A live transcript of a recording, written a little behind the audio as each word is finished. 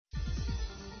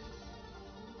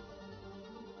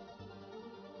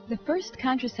The first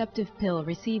contraceptive pill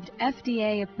received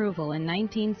FDA approval in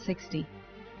 1960.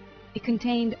 It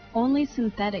contained only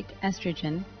synthetic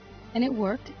estrogen, and it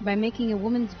worked by making a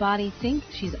woman's body think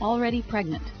she's already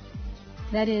pregnant.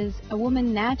 That is, a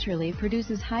woman naturally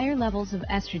produces higher levels of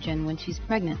estrogen when she's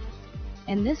pregnant,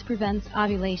 and this prevents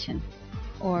ovulation,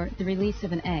 or the release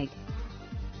of an egg.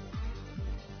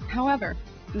 However,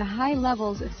 the high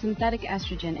levels of synthetic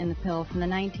estrogen in the pill from the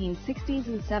 1960s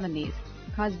and 70s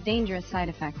caused dangerous side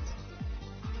effects.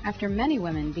 After many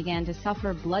women began to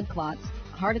suffer blood clots,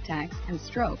 heart attacks, and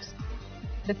strokes,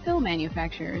 the pill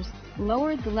manufacturers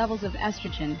lowered the levels of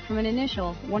estrogen from an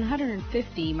initial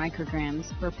 150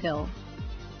 micrograms per pill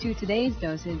to today's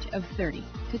dosage of 30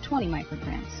 to 20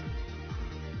 micrograms.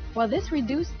 While this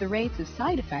reduced the rates of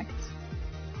side effects,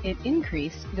 it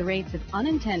increased the rates of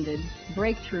unintended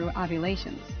breakthrough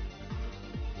ovulations.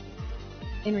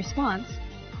 In response,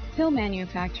 pill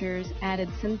manufacturers added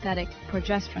synthetic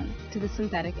progesterone to the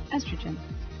synthetic estrogen.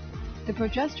 The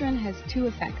progesterone has two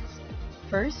effects.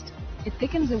 First, it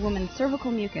thickens a woman's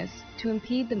cervical mucus to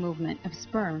impede the movement of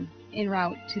sperm en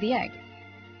route to the egg.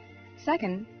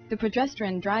 Second, the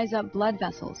progesterone dries up blood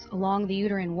vessels along the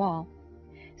uterine wall,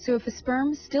 so if a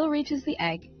sperm still reaches the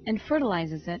egg and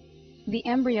fertilizes it, the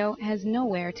embryo has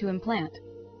nowhere to implant,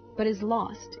 but is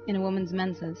lost in a woman's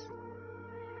menses.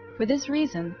 For this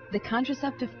reason, the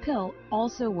contraceptive pill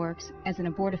also works as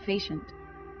an abortifacient.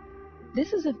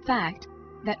 This is a fact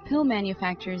that pill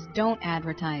manufacturers don't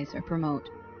advertise or promote.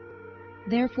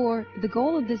 Therefore, the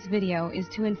goal of this video is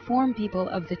to inform people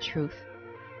of the truth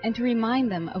and to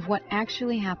remind them of what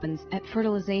actually happens at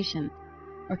fertilization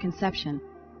or conception.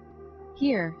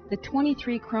 Here, the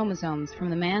 23 chromosomes from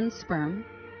the man's sperm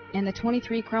and the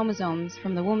 23 chromosomes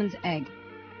from the woman's egg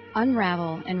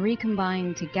unravel and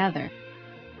recombine together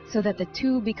so that the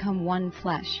two become one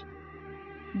flesh.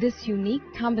 This unique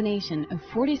combination of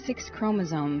 46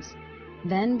 chromosomes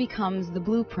then becomes the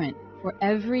blueprint for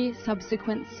every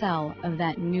subsequent cell of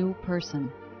that new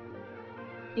person.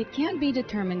 It can't be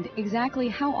determined exactly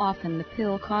how often the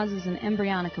pill causes an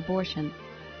embryonic abortion.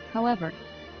 However,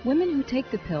 women who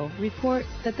take the pill report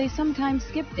that they sometimes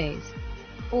skip days,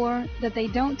 or that they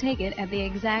don't take it at the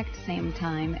exact same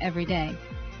time every day.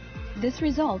 This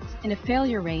results in a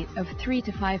failure rate of 3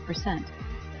 to 5%.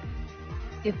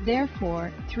 If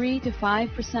therefore 3 to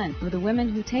 5% of the women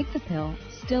who take the pill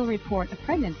still report a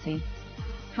pregnancy,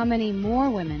 how many more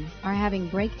women are having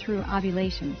breakthrough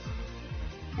ovulations?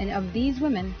 And of these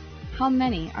women, how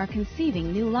many are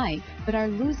conceiving new life but are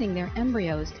losing their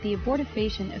embryos to the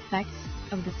abortifacient effects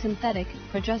of the synthetic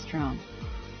progesterone?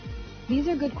 These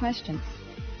are good questions.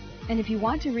 And if you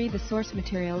want to read the source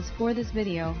materials for this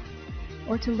video,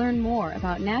 or to learn more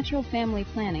about natural family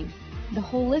planning, the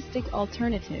holistic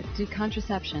alternative to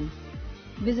contraception,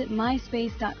 visit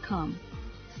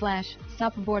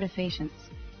myspace.com/stopabortifacients.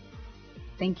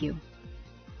 Thank you.